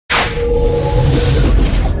In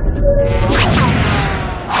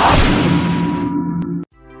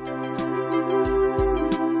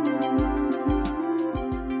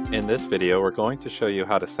this video, we're going to show you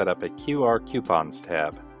how to set up a QR Coupons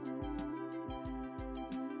tab.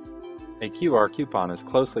 A QR coupon is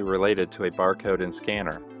closely related to a barcode and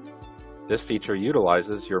scanner. This feature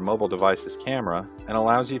utilizes your mobile device's camera and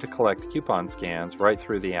allows you to collect coupon scans right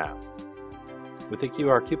through the app. With the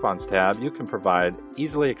QR Coupons tab, you can provide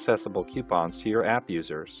easily accessible coupons to your app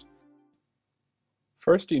users.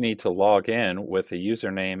 First, you need to log in with the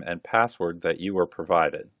username and password that you were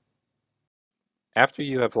provided. After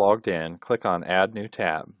you have logged in, click on Add New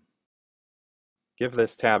Tab. Give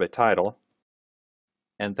this tab a title,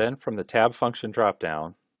 and then from the Tab function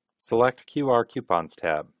drop-down, select QR Coupons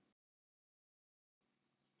tab.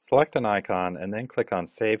 Select an icon and then click on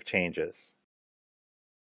Save Changes.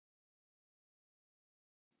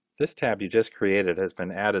 This tab you just created has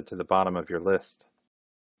been added to the bottom of your list.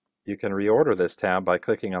 You can reorder this tab by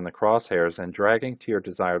clicking on the crosshairs and dragging to your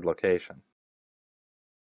desired location.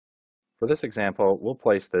 For this example, we'll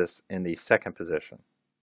place this in the second position.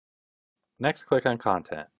 Next, click on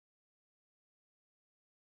Content.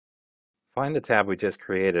 Find the tab we just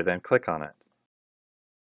created and click on it.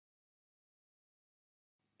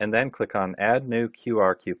 And then click on Add New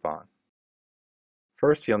QR Coupon.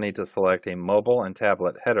 First, you'll need to select a mobile and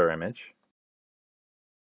tablet header image,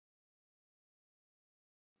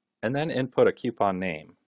 and then input a coupon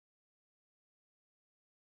name.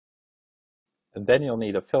 And then you'll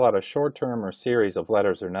need to fill out a short term or series of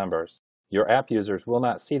letters or numbers. Your app users will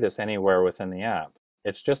not see this anywhere within the app.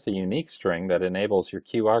 It's just a unique string that enables your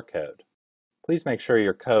QR code. Please make sure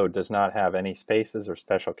your code does not have any spaces or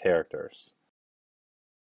special characters.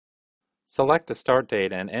 Select a start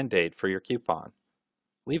date and end date for your coupon.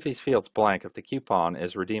 Leave these fields blank if the coupon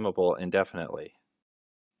is redeemable indefinitely.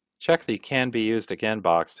 Check the Can Be Used Again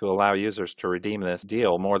box to allow users to redeem this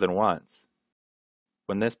deal more than once.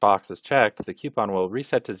 When this box is checked, the coupon will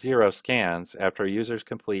reset to 0 scans after users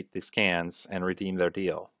complete the scans and redeem their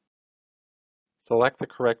deal. Select the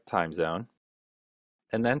correct time zone,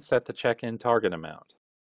 and then set the check-in target amount.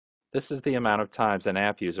 This is the amount of times an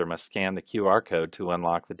app user must scan the QR code to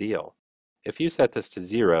unlock the deal. If you set this to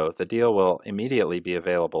 0, the deal will immediately be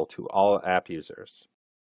available to all app users.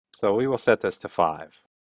 So we will set this to 5.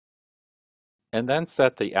 And then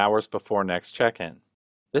set the hours before next check-in.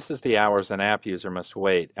 This is the hours an app user must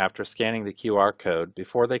wait after scanning the QR code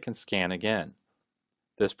before they can scan again.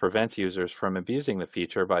 This prevents users from abusing the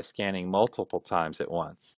feature by scanning multiple times at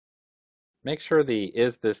once. Make sure the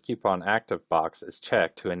Is this coupon active box is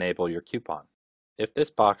checked to enable your coupon. If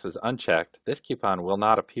this box is unchecked, this coupon will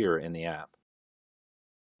not appear in the app.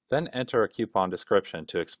 Then enter a coupon description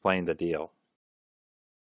to explain the deal.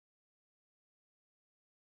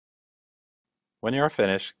 When you are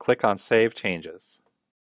finished, click on Save Changes.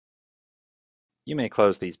 You may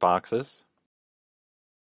close these boxes,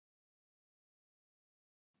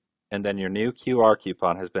 and then your new QR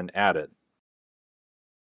coupon has been added.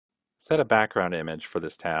 Set a background image for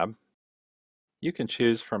this tab. You can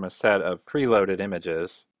choose from a set of preloaded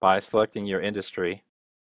images by selecting your industry,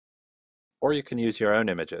 or you can use your own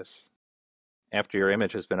images. After your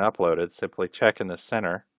image has been uploaded, simply check in the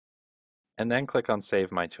center, and then click on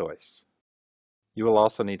Save My Choice. You will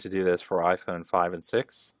also need to do this for iPhone 5 and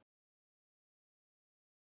 6.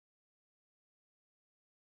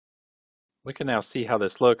 We can now see how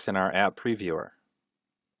this looks in our app previewer.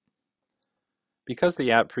 Because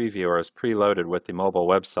the app previewer is preloaded with the mobile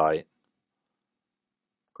website,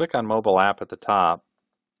 click on Mobile App at the top,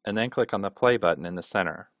 and then click on the Play button in the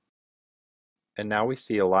center. And now we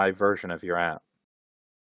see a live version of your app.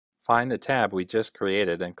 Find the tab we just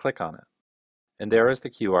created and click on it. And there is the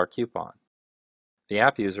QR coupon. The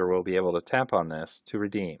app user will be able to tap on this to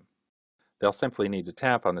redeem. They'll simply need to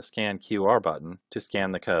tap on the Scan QR button to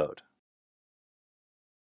scan the code.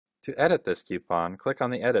 To edit this coupon, click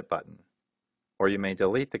on the Edit button, or you may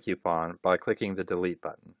delete the coupon by clicking the Delete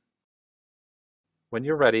button. When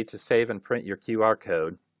you're ready to save and print your QR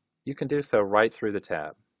code, you can do so right through the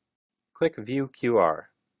tab. Click View QR.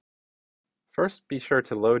 First, be sure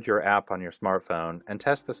to load your app on your smartphone and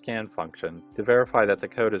test the scan function to verify that the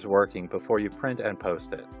code is working before you print and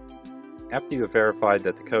post it. After you have verified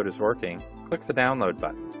that the code is working, click the Download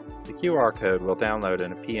button. The QR code will download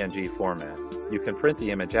in a PNG format. You can print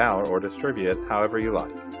the image out or distribute it however you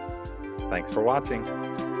like. Thanks for watching.